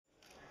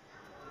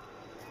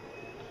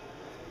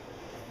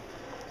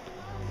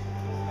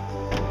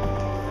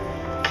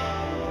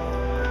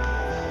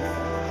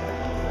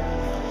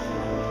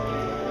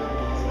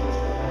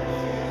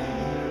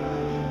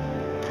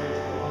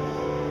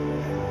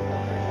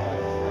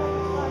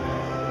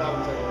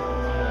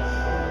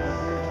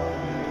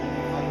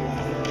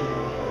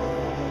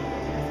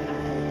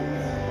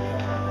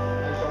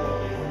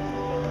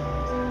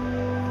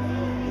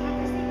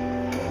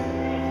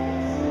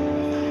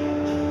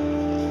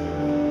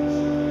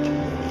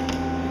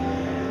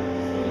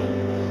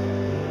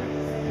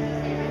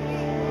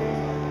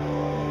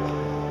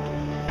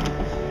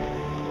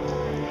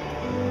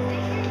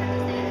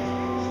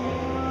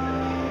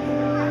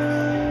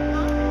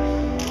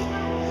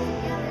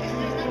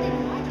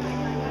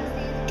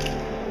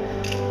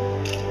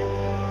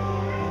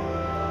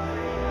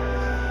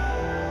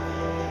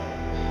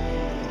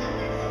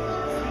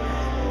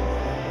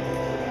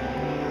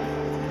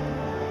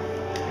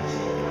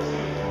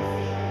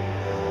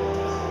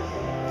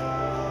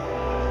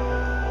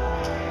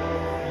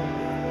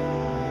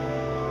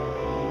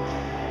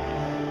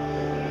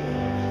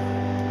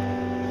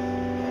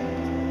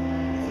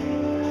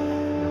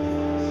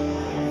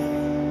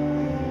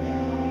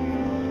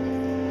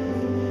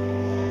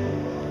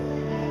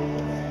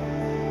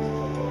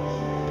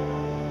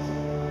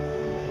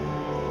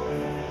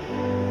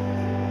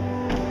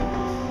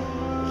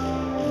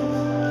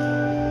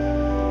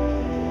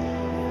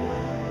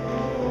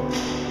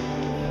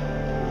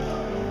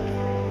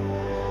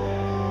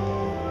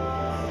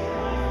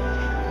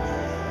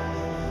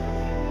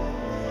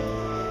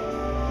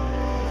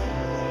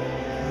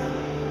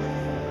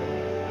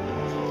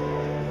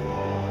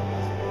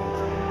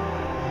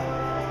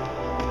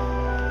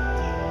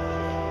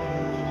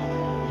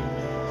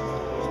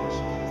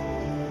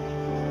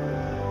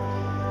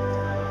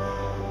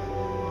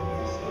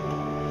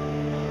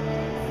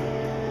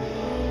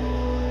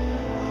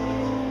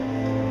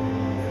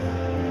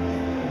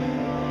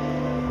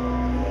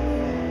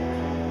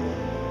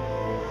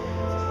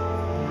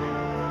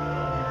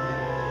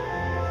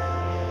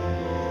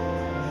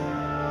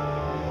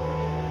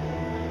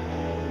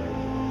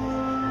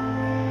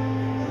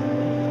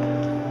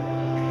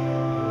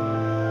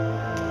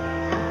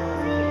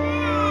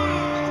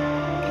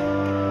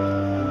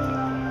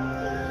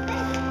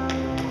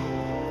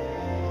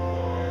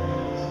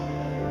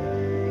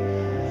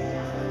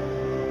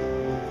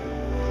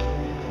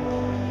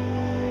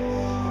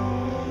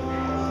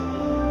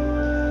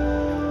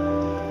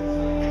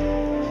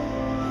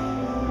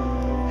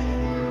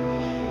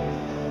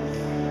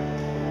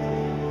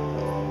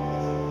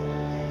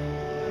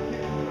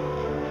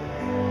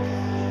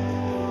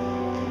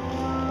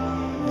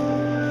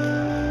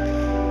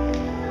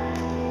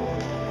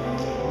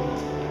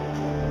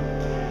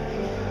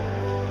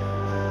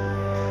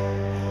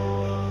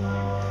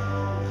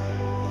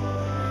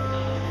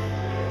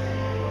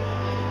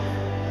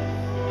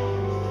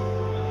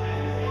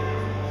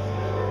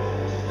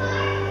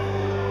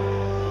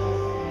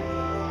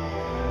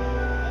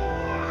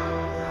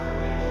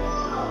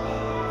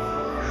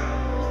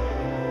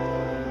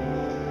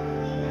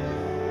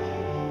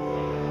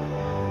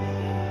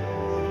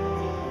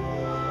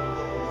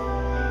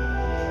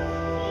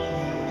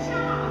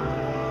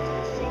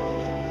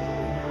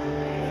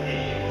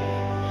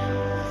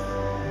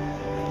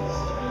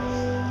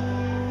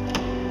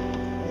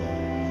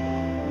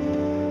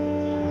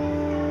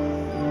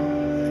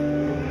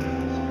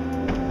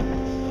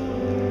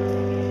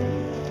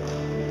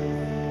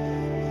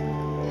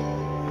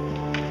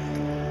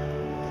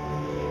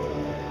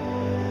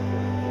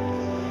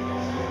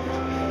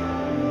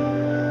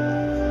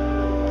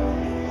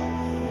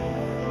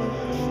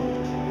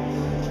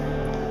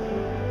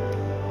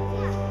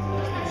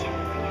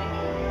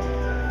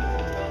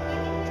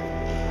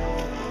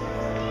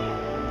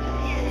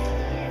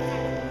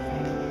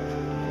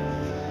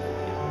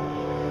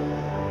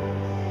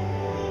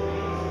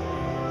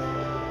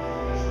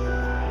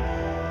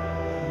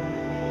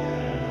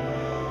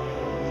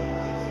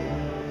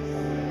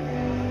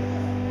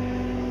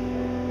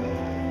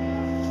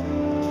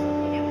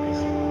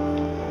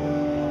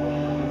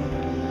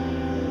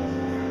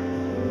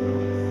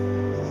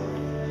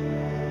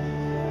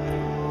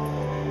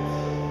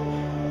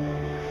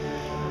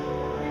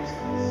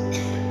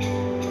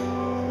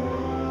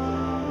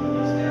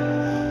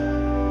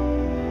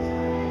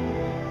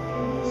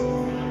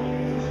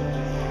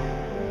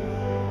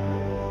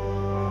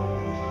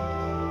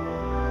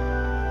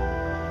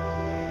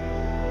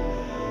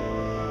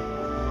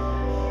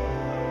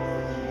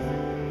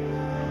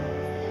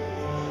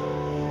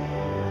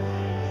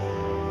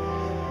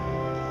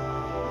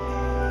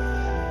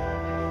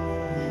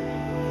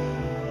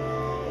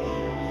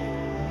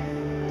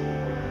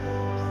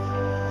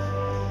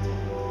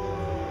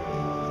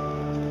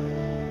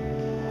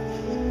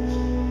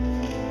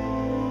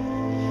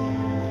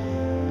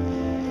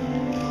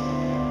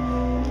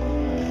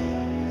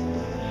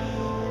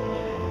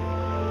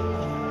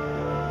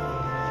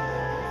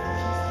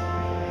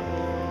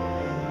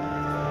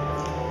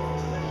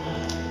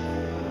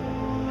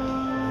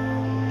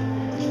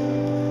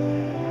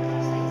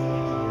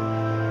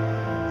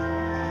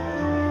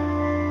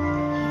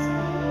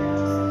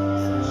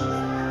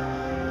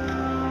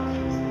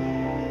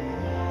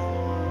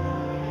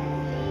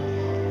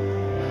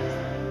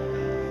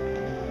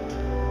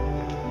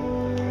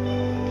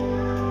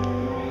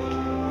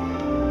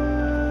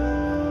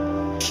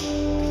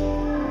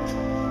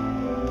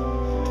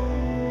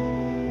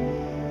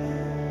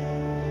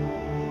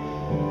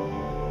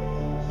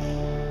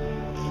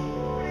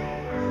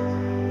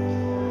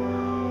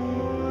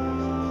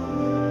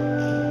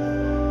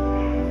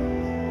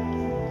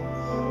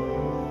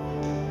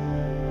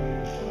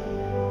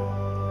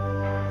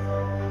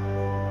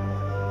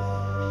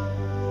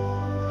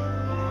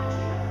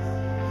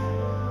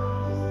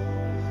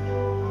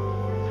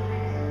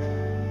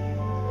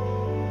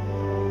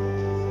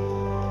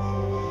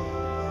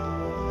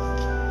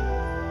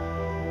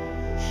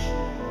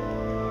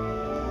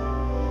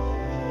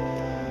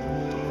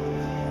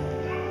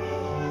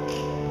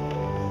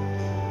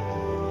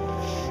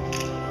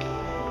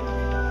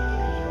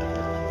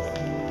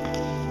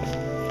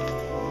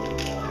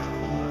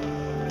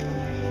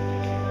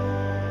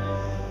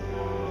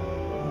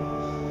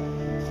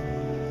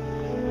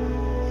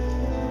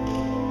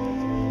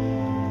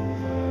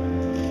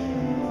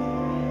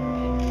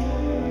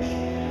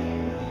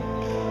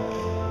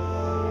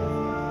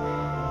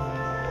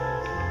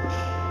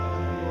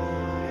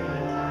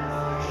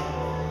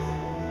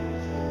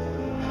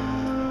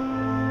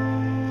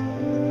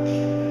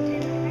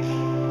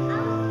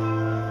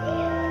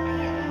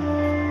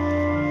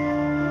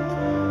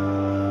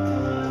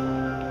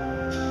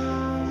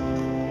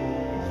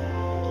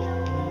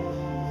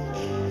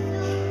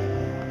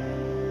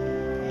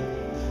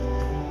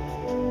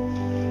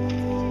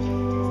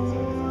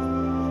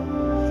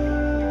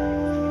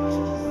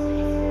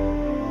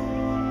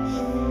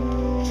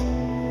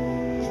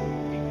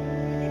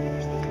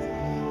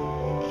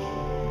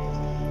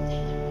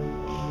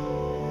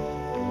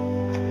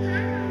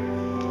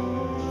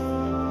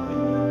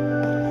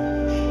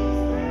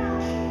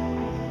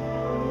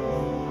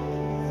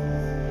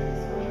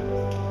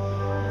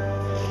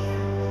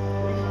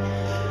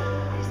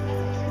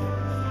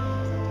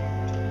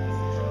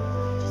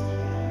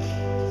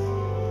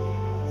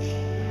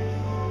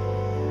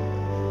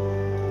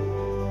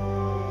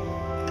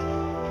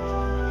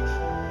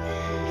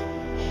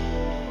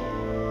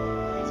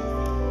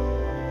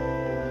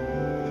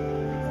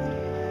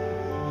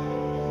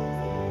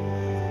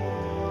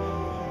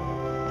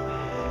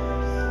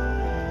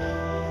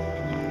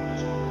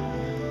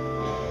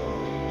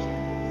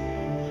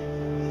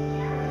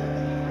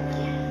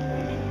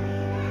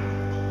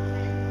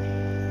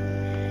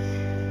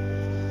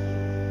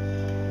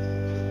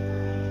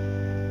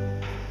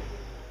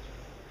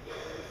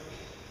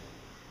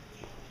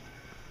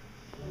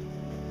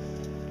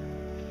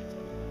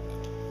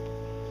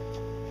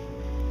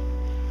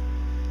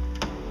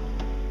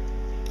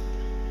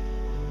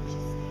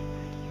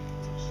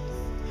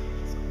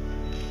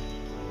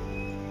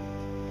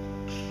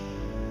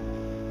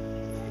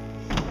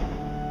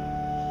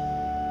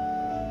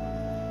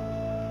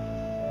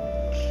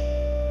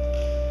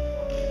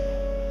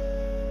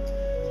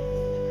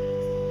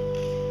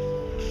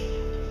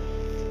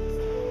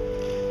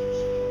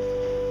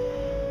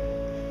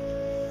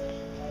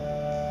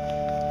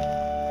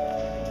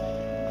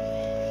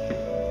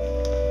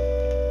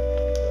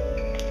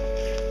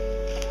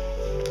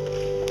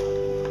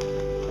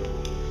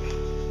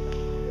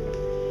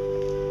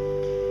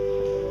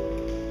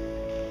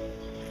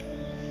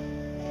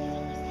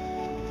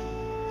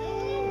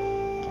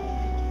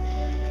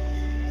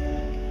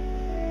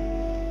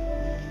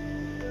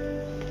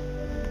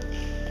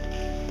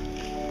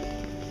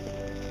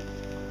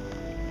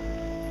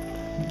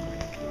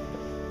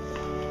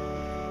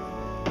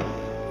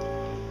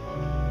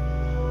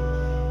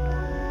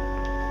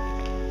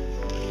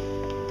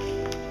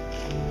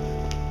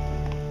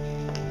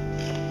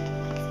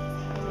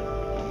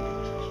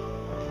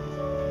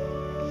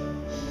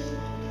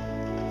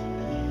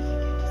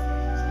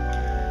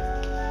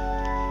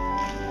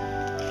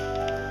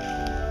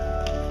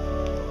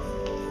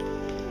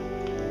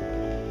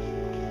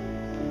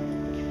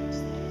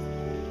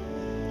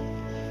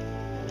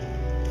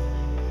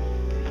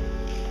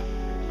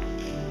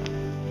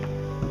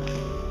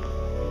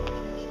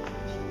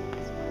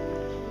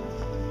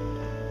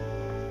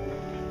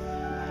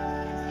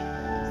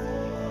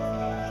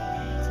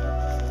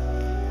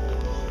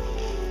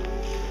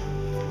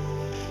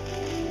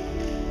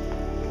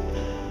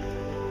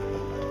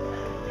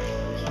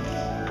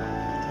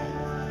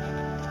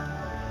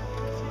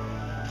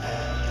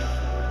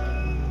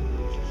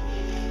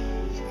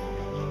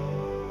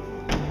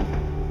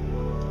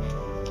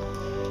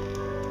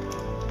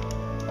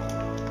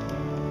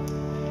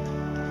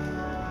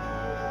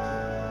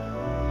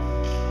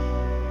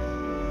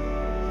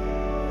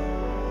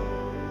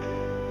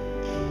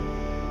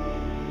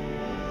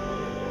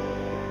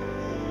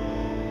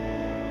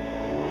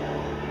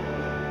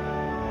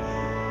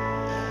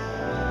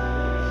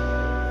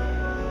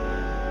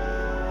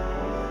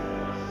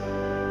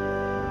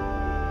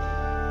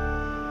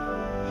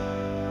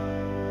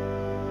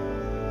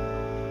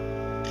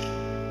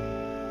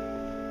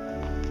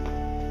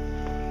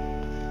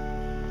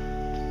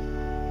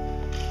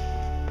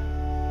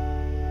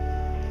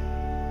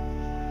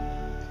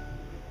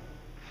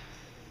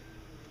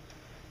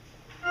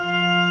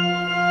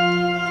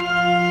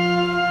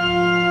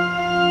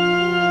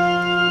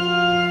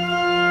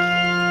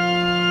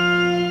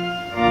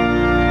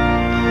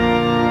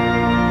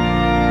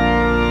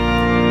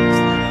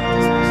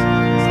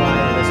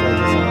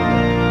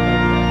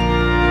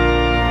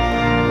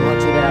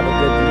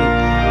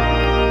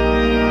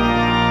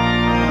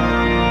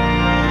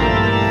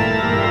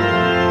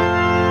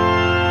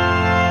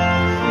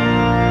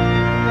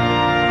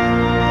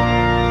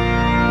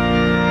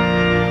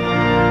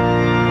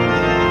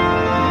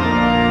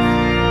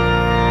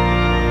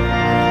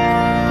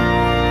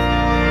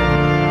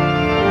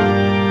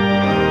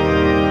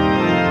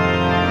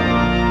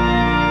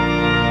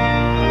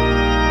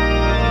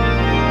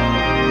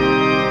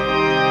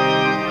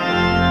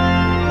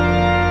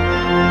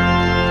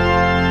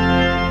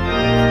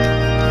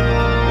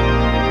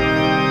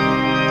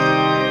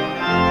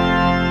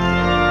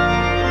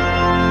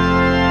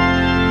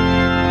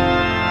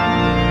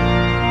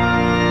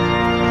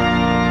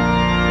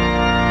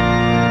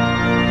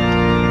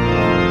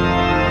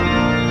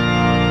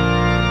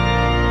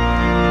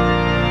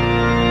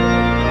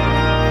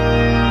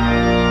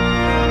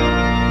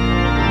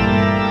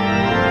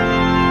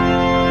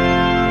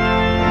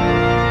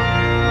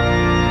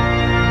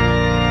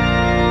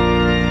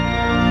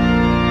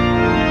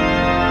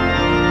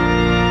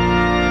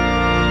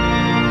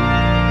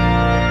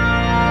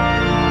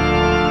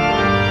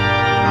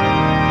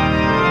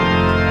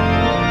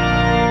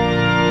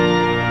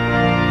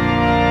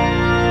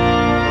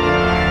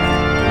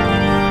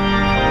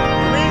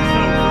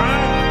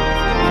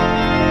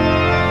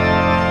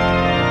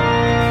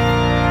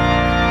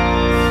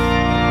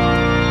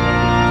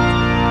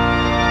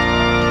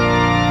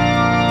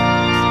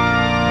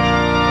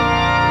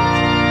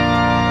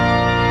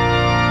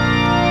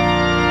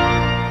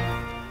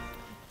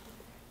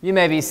You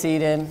may be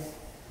seated.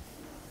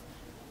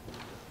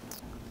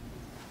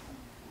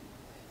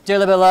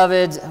 Dearly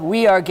beloved,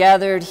 we are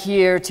gathered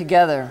here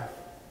together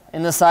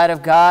in the sight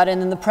of God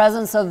and in the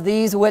presence of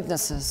these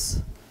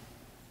witnesses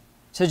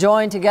to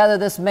join together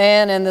this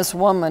man and this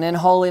woman in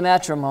holy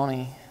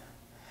matrimony,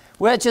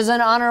 which is an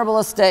honorable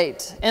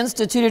estate,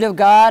 instituted of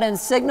God and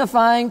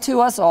signifying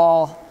to us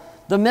all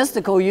the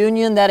mystical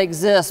union that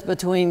exists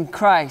between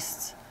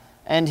Christ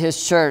and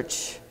his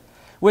church,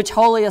 which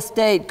holy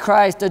estate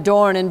Christ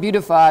adorned and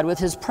beautified with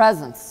his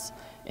presence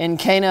in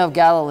Cana of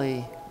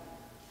Galilee.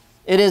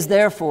 It is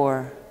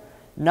therefore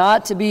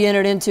not to be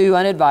entered into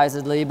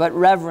unadvisedly, but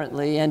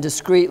reverently and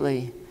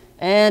discreetly,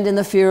 and in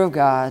the fear of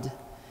God.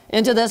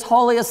 Into this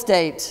holy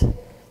estate,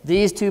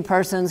 these two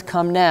persons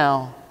come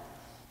now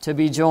to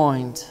be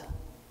joined.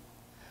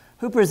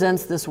 Who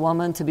presents this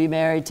woman to be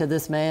married to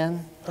this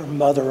man? Her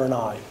mother and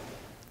I.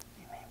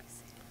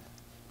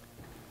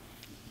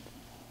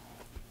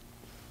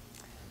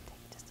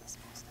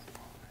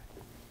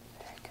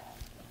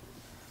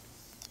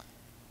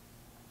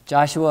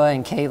 Joshua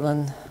and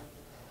Kaitlyn,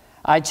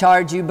 I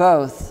charge you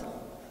both,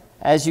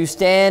 as you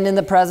stand in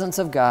the presence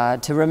of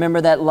God, to remember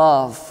that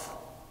love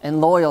and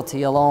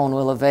loyalty alone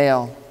will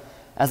avail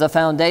as a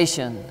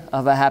foundation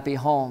of a happy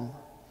home.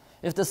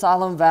 If the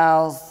solemn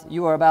vows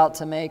you are about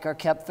to make are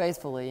kept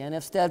faithfully, and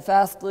if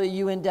steadfastly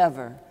you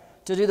endeavor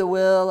to do the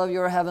will of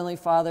your heavenly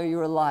Father,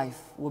 your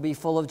life will be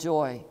full of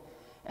joy,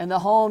 and the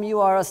home you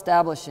are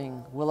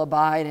establishing will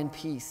abide in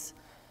peace.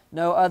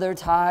 No other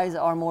ties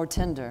are more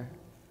tender,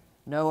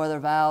 no other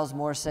vows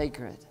more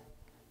sacred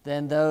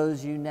than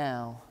those you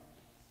now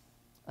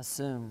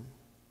assume.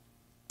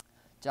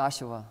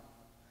 Joshua,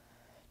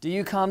 do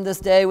you come this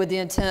day with the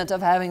intent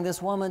of having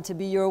this woman to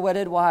be your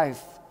wedded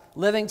wife,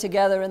 living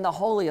together in the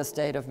holy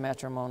estate of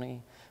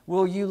matrimony?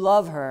 Will you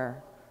love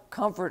her,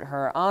 comfort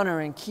her, honor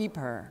and keep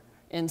her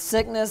in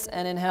sickness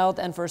and in health,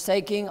 and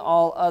forsaking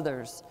all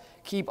others,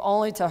 keep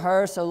only to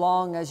her so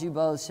long as you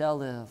both shall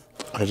live?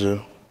 I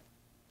do.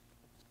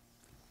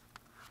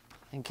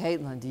 And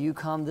Kaitlyn, do you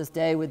come this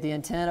day with the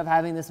intent of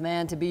having this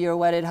man to be your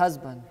wedded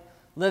husband,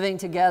 living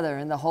together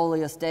in the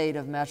holy estate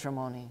of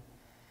matrimony?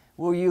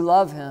 Will you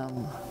love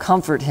him,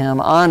 comfort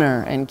him,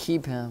 honor and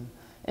keep him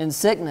in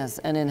sickness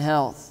and in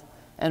health,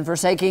 and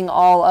forsaking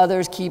all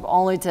others, keep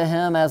only to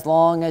him as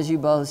long as you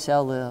both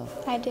shall live?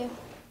 I do. Very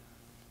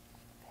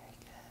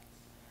good.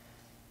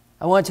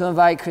 I want to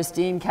invite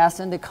Christine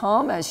Caston to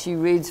come as she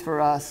reads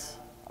for us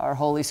our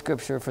holy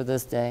scripture for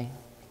this day.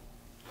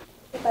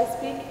 If I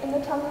speak in the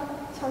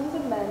tongues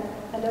of men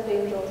and of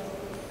angels,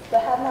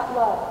 but have not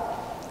love,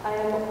 I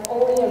am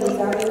only a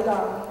resounding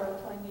gong or a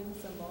clanging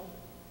cymbal.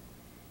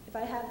 If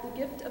I have the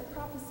gift of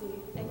prophecy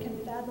and can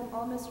fathom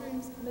all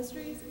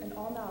mysteries and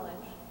all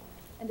knowledge,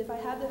 and if I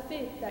have the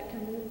faith that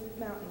can move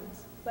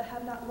mountains, but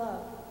have not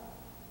love,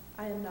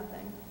 I am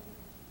nothing.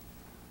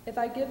 If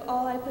I give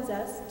all I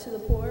possess to the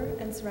poor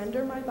and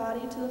surrender my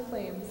body to the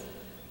flames,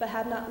 but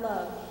have not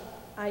love,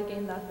 I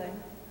gain nothing.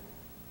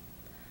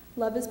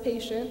 Love is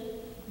patient,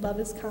 love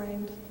is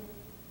kind.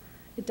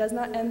 It does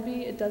not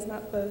envy, it does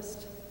not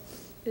boast.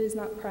 It is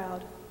not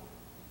proud.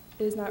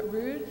 It is not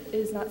rude, it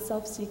is not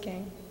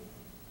self-seeking.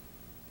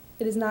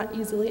 It is not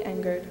easily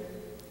angered.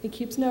 It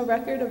keeps no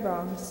record of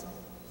wrongs.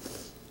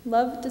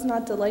 Love does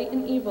not delight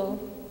in evil,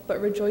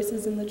 but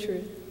rejoices in the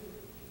truth.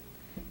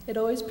 It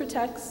always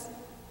protects,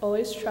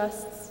 always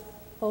trusts,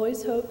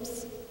 always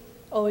hopes,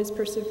 always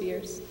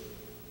perseveres.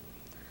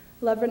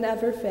 Love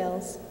never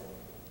fails.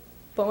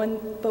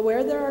 But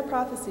where there are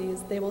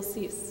prophecies, they will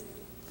cease.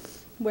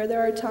 Where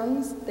there are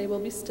tongues, they will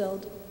be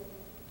stilled.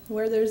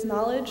 Where there is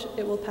knowledge,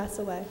 it will pass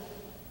away.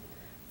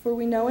 For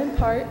we know in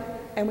part,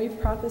 and we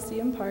prophesy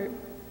in part.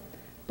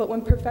 But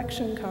when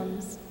perfection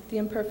comes, the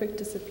imperfect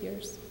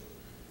disappears.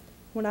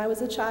 When I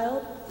was a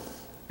child,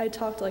 I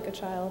talked like a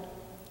child.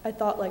 I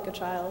thought like a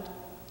child.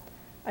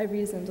 I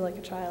reasoned like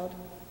a child.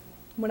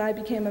 When I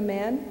became a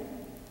man,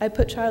 I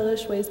put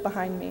childish ways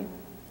behind me.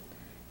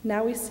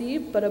 Now we see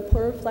but a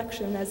poor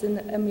reflection as in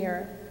a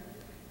mirror.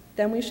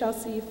 Then we shall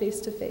see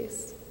face to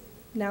face.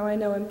 Now I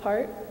know in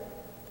part,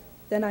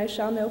 then I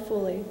shall know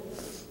fully,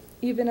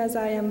 even as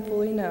I am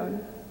fully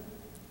known.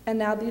 And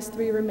now these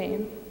three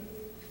remain: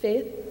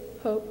 faith,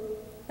 hope,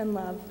 and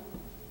love.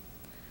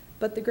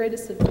 But the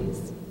greatest of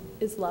these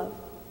is love.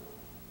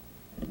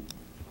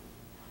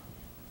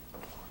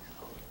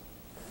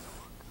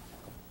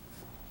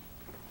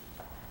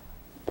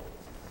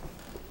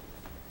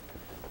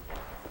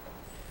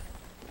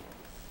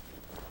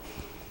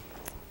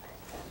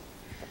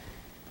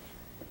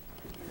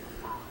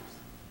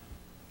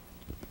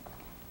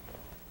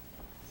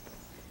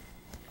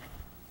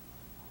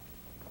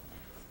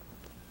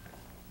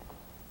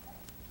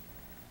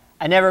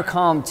 I never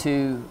come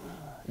to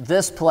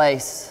this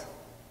place,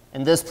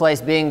 and this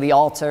place being the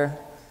altar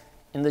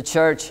in the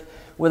church,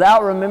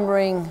 without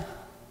remembering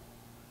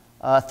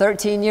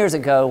 13 years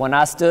ago when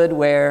I stood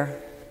where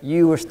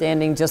you were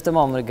standing just a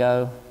moment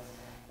ago,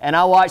 and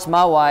I watched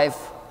my wife,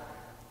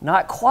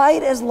 not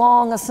quite as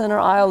long a center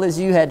aisle as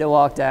you had to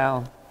walk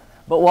down,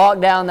 but walk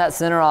down that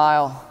center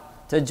aisle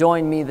to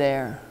join me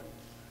there.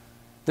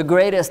 The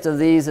greatest of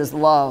these is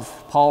love,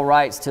 Paul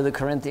writes to the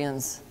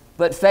Corinthians.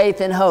 But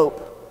faith and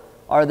hope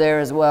are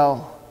there as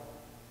well.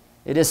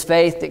 It is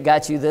faith that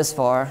got you this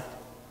far.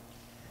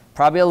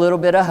 Probably a little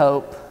bit of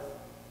hope.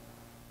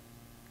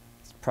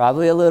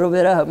 Probably a little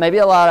bit of hope, maybe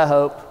a lot of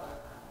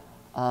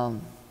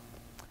hope.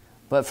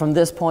 But from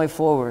this point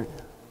forward,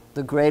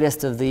 the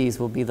greatest of these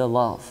will be the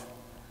love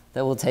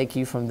that will take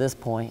you from this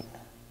point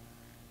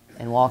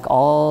and walk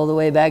all the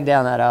way back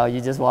down that aisle you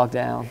just walked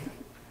down.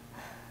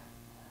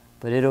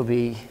 But it'll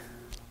be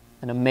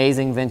an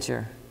amazing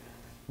venture,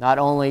 not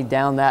only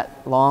down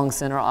that long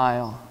center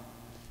aisle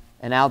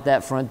and out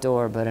that front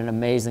door, but an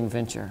amazing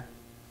venture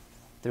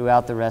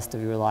throughout the rest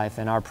of your life.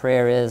 And our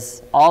prayer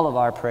is, all of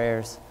our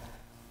prayers,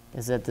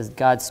 is that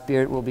God's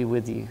Spirit will be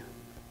with you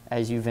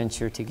as you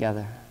venture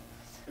together.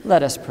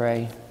 Let us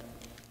pray.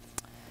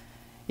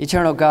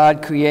 Eternal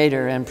God,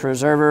 creator and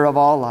preserver of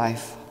all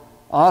life,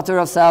 author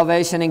of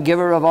salvation and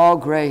giver of all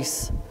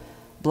grace,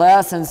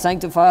 bless and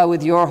sanctify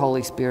with your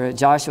Holy Spirit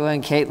Joshua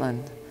and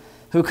Kaitlyn,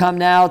 who come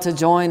now to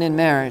join in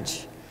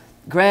marriage.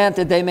 Grant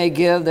that they may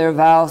give their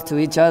vows to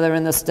each other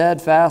in the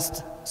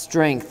steadfast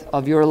strength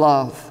of your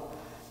love.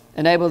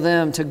 Enable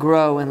them to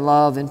grow in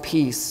love and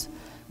peace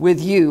with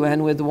you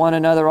and with one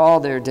another all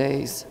their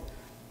days,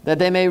 that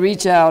they may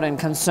reach out in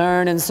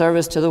concern and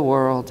service to the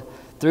world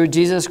through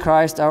Jesus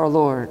Christ our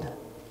Lord.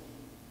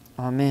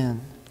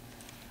 Amen.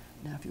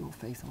 Now if you will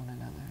face one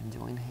another and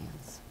join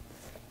hands.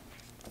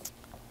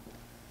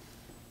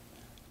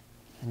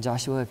 And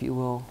Joshua, if you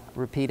will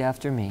repeat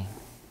after me.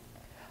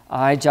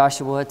 I,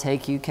 Joshua,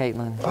 take you,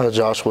 Kaitlyn. I,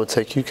 Joshua,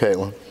 take you,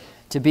 Kaitlyn.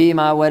 To be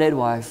my wedded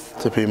wife.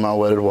 To be my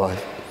wedded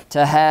wife.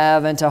 To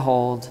have and to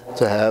hold.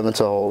 To have and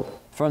to hold.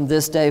 From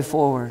this day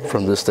forward.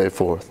 From this day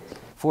forth.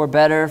 For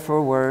better,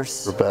 for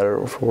worse. For better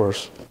or for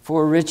worse.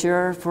 For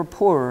richer, for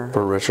poorer.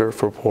 For richer,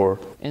 for poor.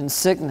 In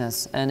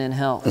sickness and in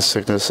health. In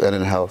sickness and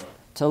in health.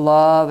 To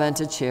love and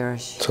to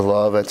cherish. To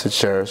love and to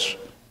cherish.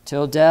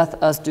 Till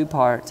death us do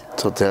part.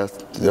 Till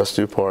death us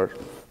do part.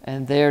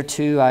 And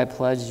thereto I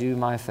pledge you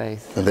my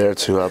faith. And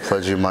thereto I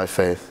pledge you my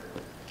faith.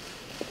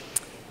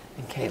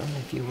 And Kaitlyn,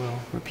 if you will,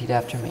 repeat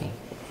after me.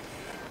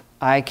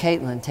 I,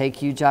 Kaitlyn,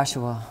 take you,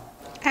 Joshua.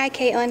 I,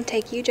 Kaitlyn,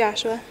 take you,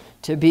 Joshua.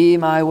 To be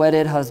my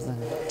wedded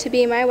husband. To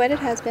be my wedded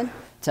husband.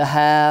 To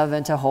have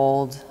and to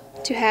hold.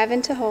 To have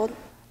and to hold.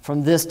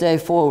 From this day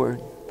forward.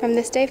 From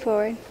this day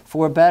forward.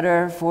 For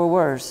better, for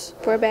worse.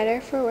 For better,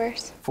 for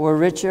worse. For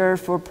richer,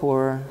 for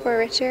poorer. For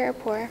richer or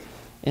poorer.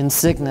 In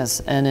sickness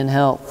and in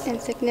health. In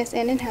sickness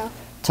and in health.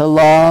 To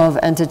love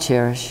and to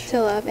cherish.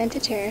 To love and to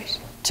cherish.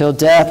 Till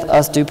death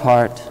us do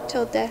part.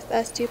 Till death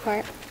us do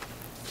part.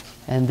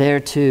 And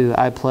thereto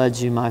I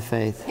pledge you my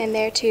faith. And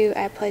thereto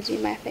I pledge you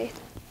my faith.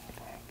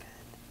 Very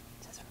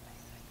good. Just remain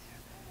right there.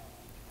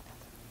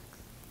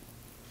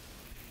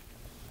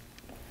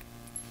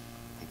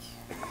 Thank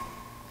you.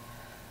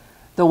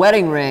 The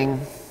wedding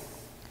ring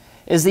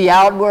is the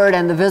outward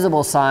and the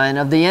visible sign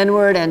of the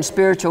inward and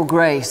spiritual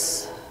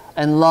grace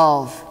and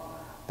love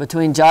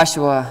between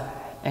Joshua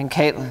and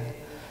Kaitlyn.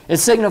 It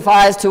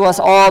signifies to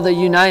us all the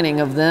uniting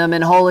of them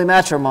in holy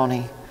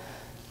matrimony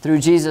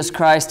through Jesus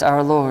Christ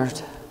our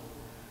Lord.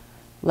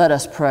 Let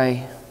us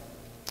pray.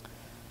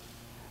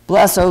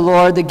 Bless, O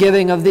Lord, the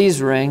giving of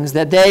these rings,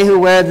 that they who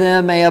wear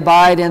them may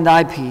abide in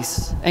thy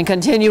peace and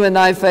continue in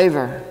thy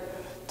favor.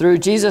 Through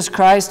Jesus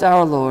Christ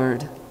our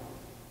Lord.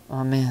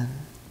 Amen.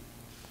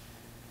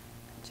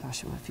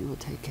 Joshua, if you will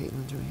take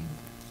Kaitlyn's ring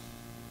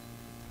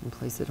and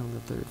place it on the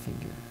third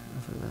finger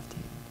of her left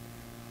hand.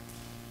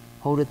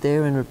 Hold it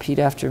there and repeat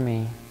after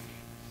me.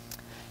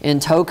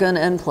 In token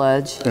and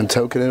pledge. In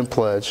token and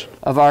pledge.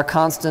 Of our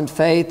constant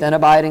faith and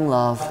abiding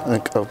love.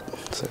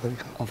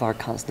 Of our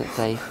constant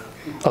faith.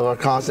 Of our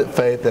constant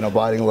faith and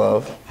abiding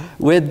love.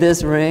 With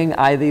this ring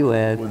I thee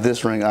wed. With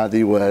this ring I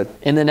thee wed.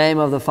 In the name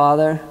of the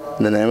Father.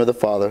 In the name of the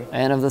Father.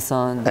 And of the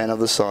Son. And of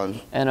the Son.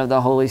 And of the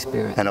Holy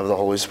Spirit. And of the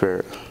Holy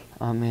Spirit.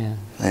 Amen.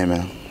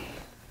 Amen.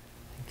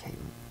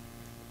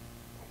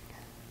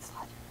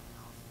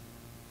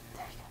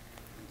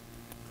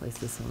 Place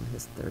this on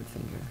his third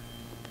finger.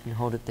 You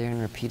hold it there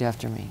and repeat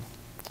after me.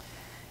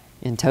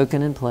 In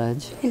token and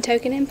pledge. In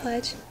token and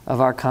pledge.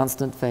 Of our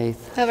constant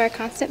faith. Of our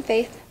constant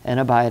faith. And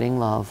abiding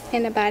love.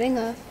 And abiding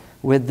love.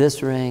 With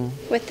this ring.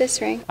 With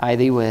this ring. I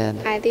thee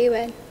wed. I thee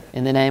wed.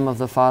 In the name of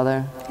the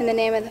Father. In the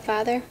name of the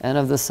Father. And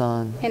of the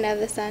Son. And of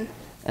the Son.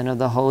 And of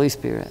the Holy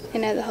Spirit.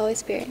 And of the Holy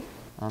Spirit.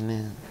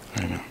 Amen.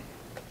 Amen. Now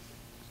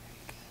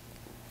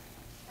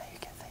you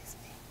can face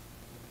me.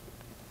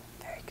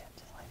 Very good.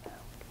 Just like that.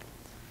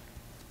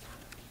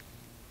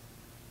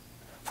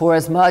 For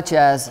as much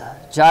as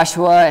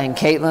Joshua and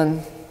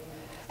Kaitlyn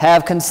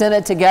have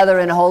consented together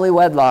in holy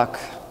wedlock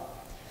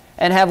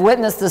and have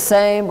witnessed the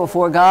same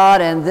before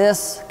God and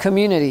this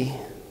community,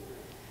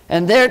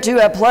 and thereto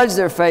have pledged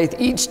their faith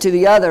each to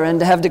the other,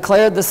 and have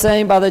declared the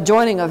same by the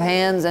joining of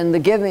hands and the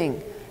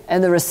giving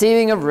and the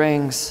receiving of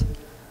rings,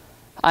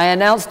 I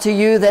announce to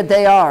you that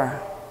they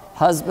are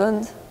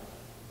husband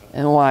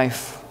and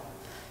wife,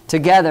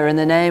 together in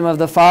the name of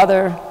the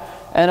Father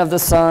and of the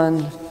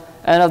Son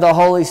and of the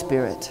Holy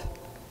Spirit.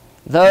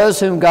 Those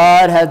whom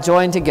God hath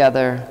joined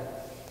together,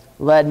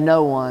 let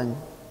no one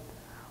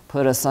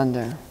put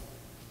asunder.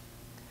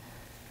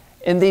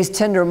 In these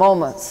tender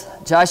moments,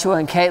 Joshua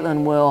and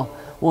Kaitlyn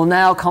will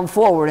now come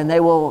forward and they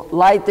will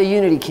light the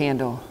unity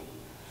candle,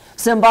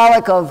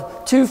 symbolic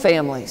of two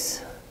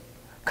families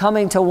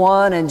coming to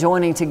one and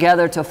joining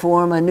together to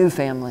form a new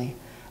family,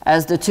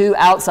 as the two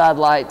outside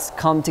lights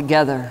come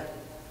together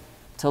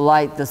to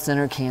light the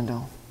center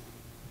candle.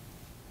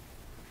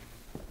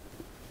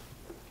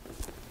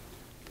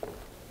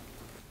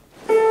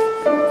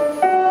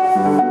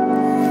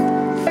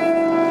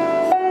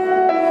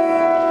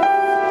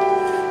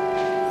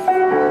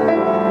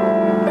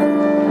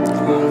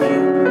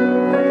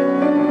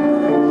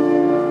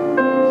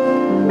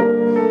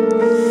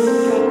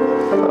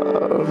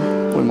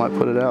 We might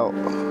put it out.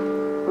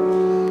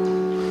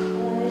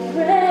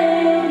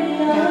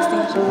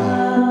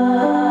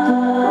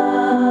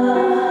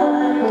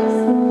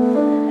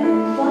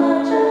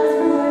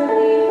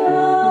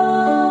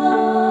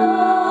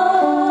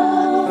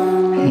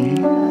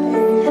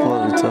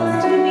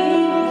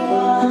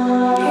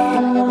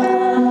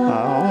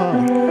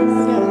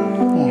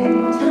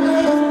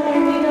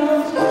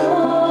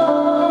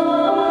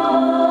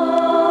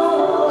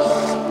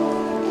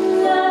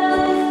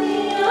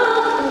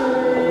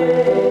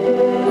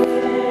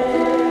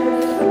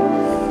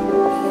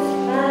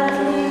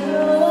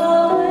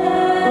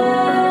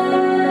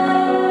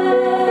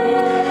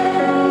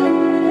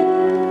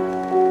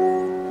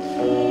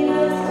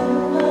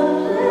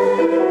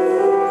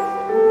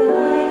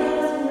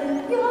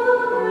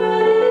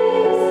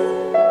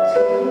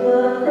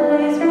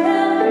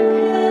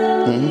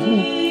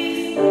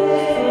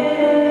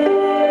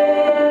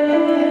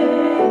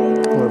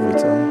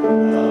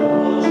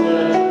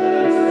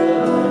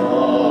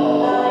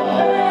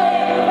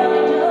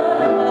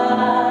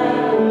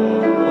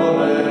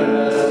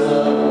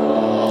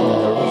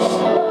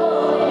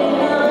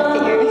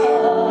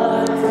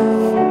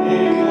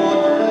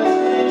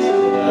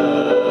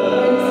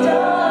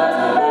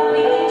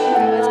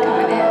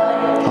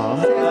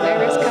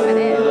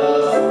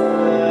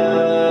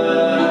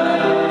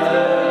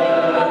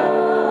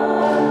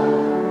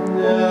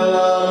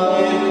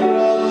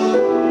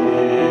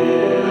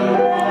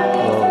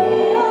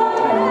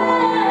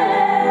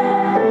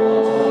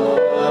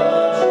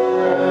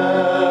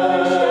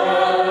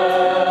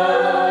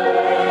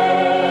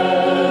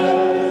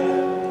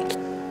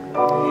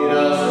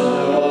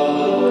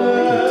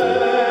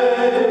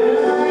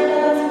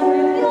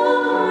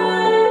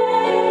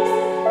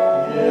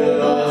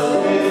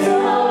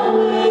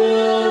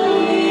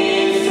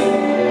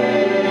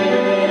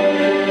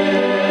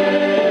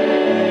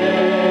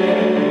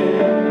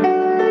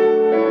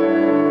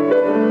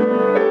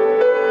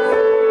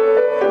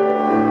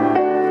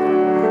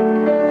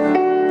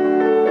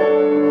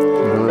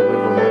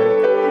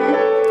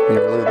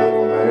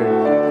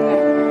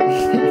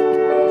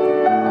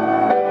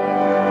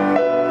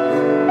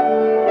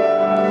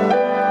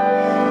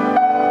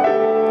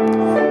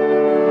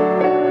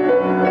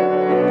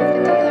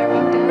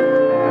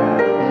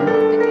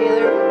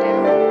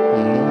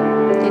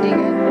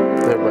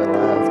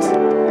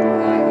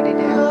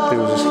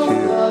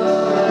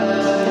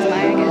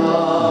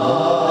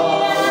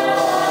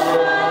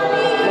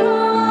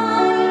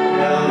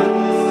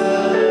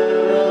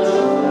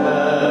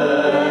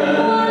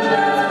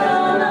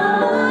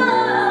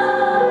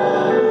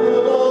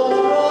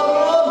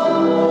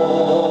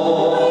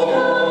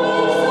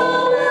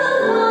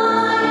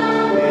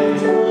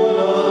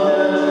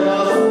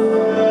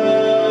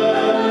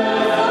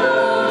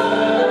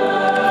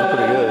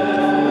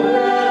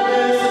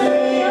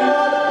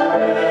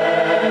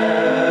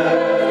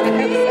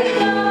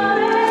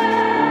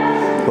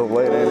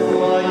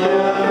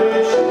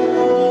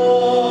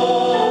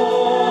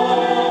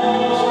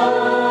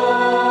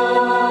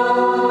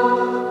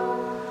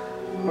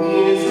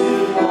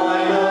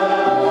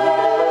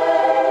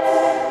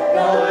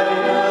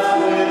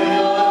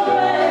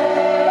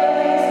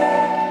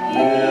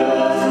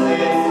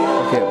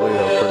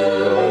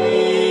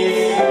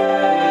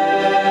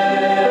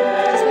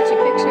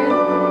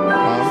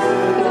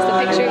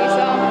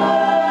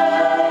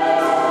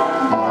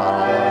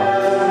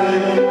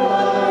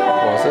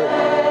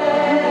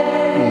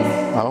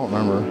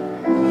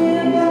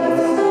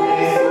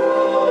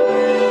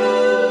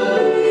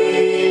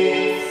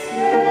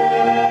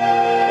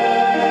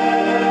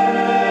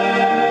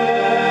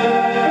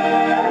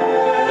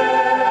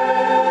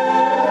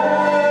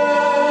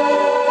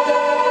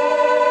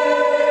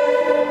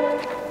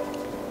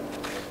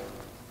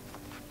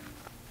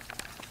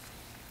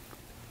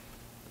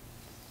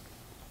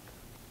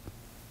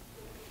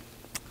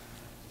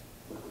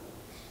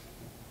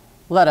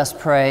 Let us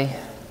pray.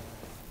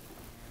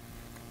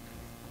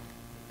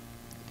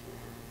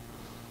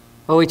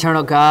 O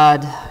eternal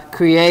God,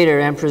 creator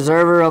and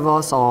preserver of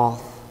us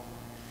all,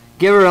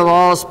 giver of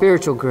all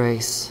spiritual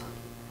grace,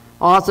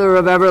 author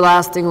of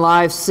everlasting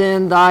life,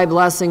 send thy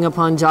blessing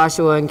upon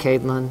Joshua and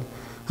Kaitlyn,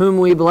 whom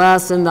we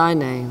bless in thy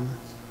name,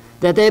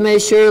 that they may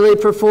surely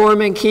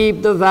perform and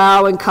keep the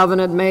vow and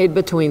covenant made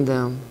between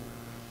them,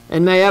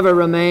 and may ever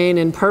remain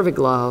in perfect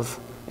love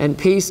and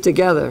peace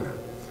together,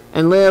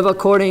 and live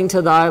according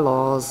to thy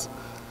laws.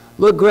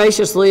 Look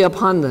graciously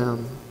upon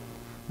them,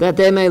 that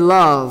they may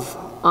love,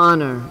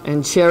 honor,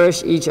 and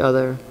cherish each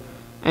other,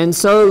 and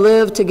so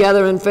live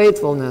together in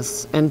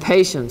faithfulness and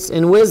patience,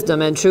 in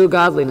wisdom and true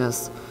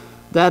godliness,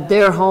 that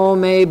their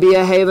home may be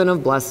a haven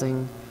of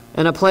blessing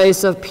and a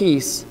place of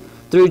peace,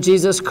 through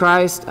Jesus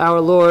Christ our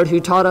Lord, who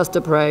taught us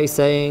to pray,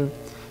 saying,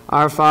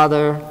 Our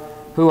Father,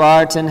 who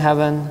art in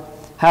heaven,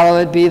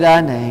 hallowed be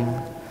thy name.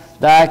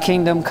 Thy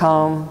kingdom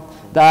come,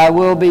 thy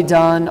will be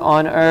done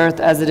on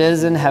earth as it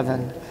is in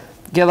heaven.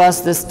 Give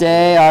us this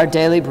day our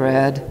daily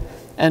bread,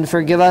 and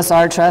forgive us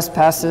our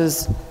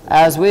trespasses,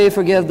 as we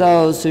forgive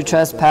those who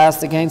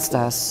trespass against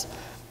us.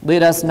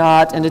 Lead us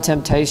not into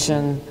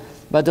temptation,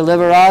 but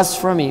deliver us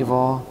from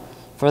evil.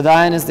 For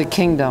thine is the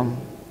kingdom,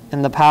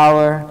 and the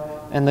power,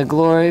 and the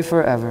glory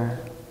forever.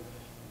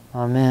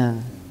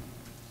 Amen.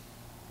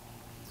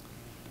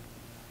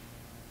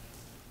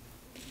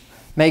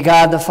 May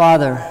God the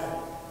Father,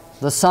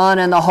 the Son,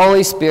 and the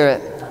Holy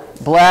Spirit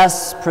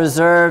bless,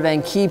 preserve,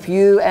 and keep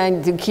you,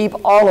 and to keep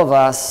all of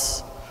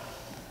us.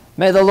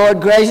 May the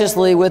Lord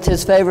graciously with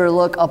his favor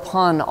look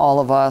upon all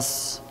of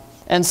us,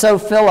 and so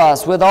fill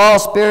us with all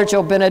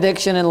spiritual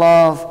benediction and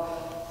love,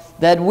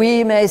 that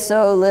we may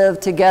so live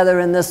together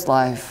in this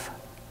life,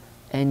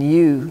 and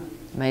you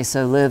may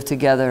so live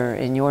together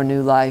in your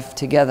new life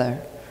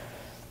together,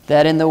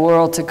 that in the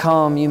world to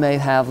come you may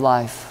have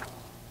life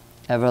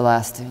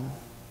everlasting.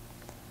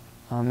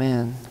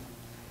 Amen.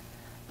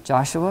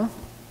 Joshua,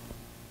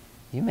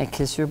 you may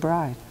kiss your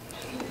bride.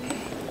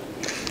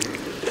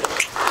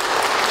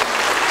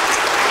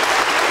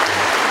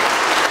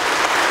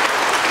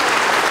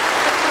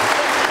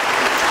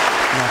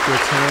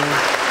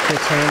 Your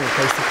turn and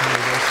face the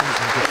congregation and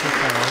get your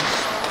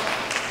phone.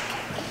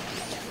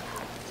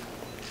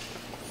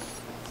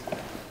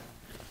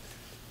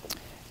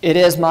 It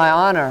is my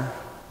honor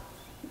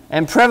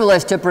and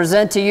privilege to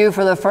present to you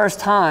for the first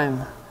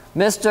time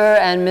Mr.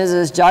 and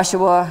Mrs.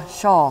 Joshua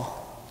Shaw.